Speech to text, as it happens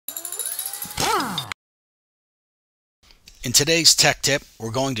In today's tech tip, we're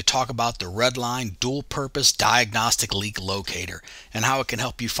going to talk about the Redline dual-purpose diagnostic leak locator and how it can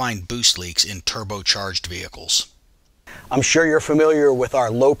help you find boost leaks in turbocharged vehicles. I'm sure you're familiar with our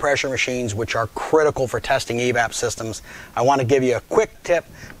low pressure machines, which are critical for testing evap systems. I want to give you a quick tip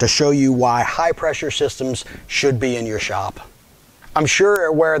to show you why high pressure systems should be in your shop. I'm sure you're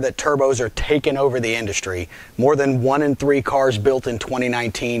aware that turbos are taking over the industry. More than 1 in 3 cars built in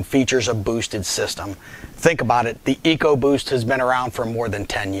 2019 features a boosted system. Think about it, the EcoBoost has been around for more than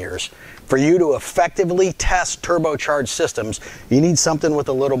 10 years. For you to effectively test turbocharged systems, you need something with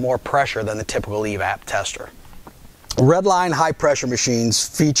a little more pressure than the typical evap tester. Redline high pressure machines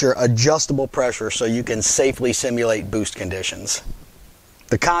feature adjustable pressure so you can safely simulate boost conditions.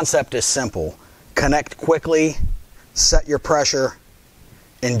 The concept is simple. Connect quickly, set your pressure,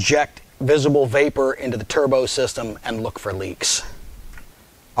 inject visible vapor into the turbo system, and look for leaks.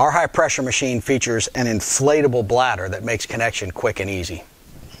 Our high pressure machine features an inflatable bladder that makes connection quick and easy.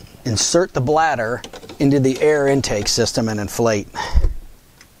 Insert the bladder into the air intake system and inflate.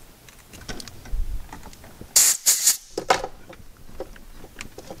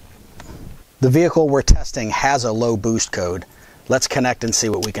 The vehicle we're testing has a low boost code. Let's connect and see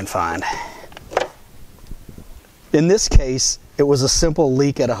what we can find. In this case, it was a simple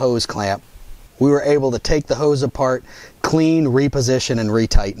leak at a hose clamp. We were able to take the hose apart, clean, reposition, and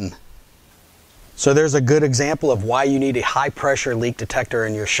retighten. So there's a good example of why you need a high pressure leak detector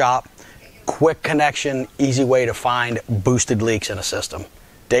in your shop. Quick connection, easy way to find boosted leaks in a system.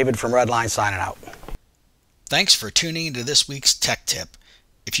 David from Redline signing out. Thanks for tuning into this week's tech tip.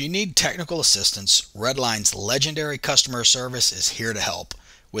 If you need technical assistance, Redline's legendary customer service is here to help.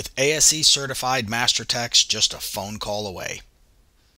 With ASE Certified Master Techs just a phone call away.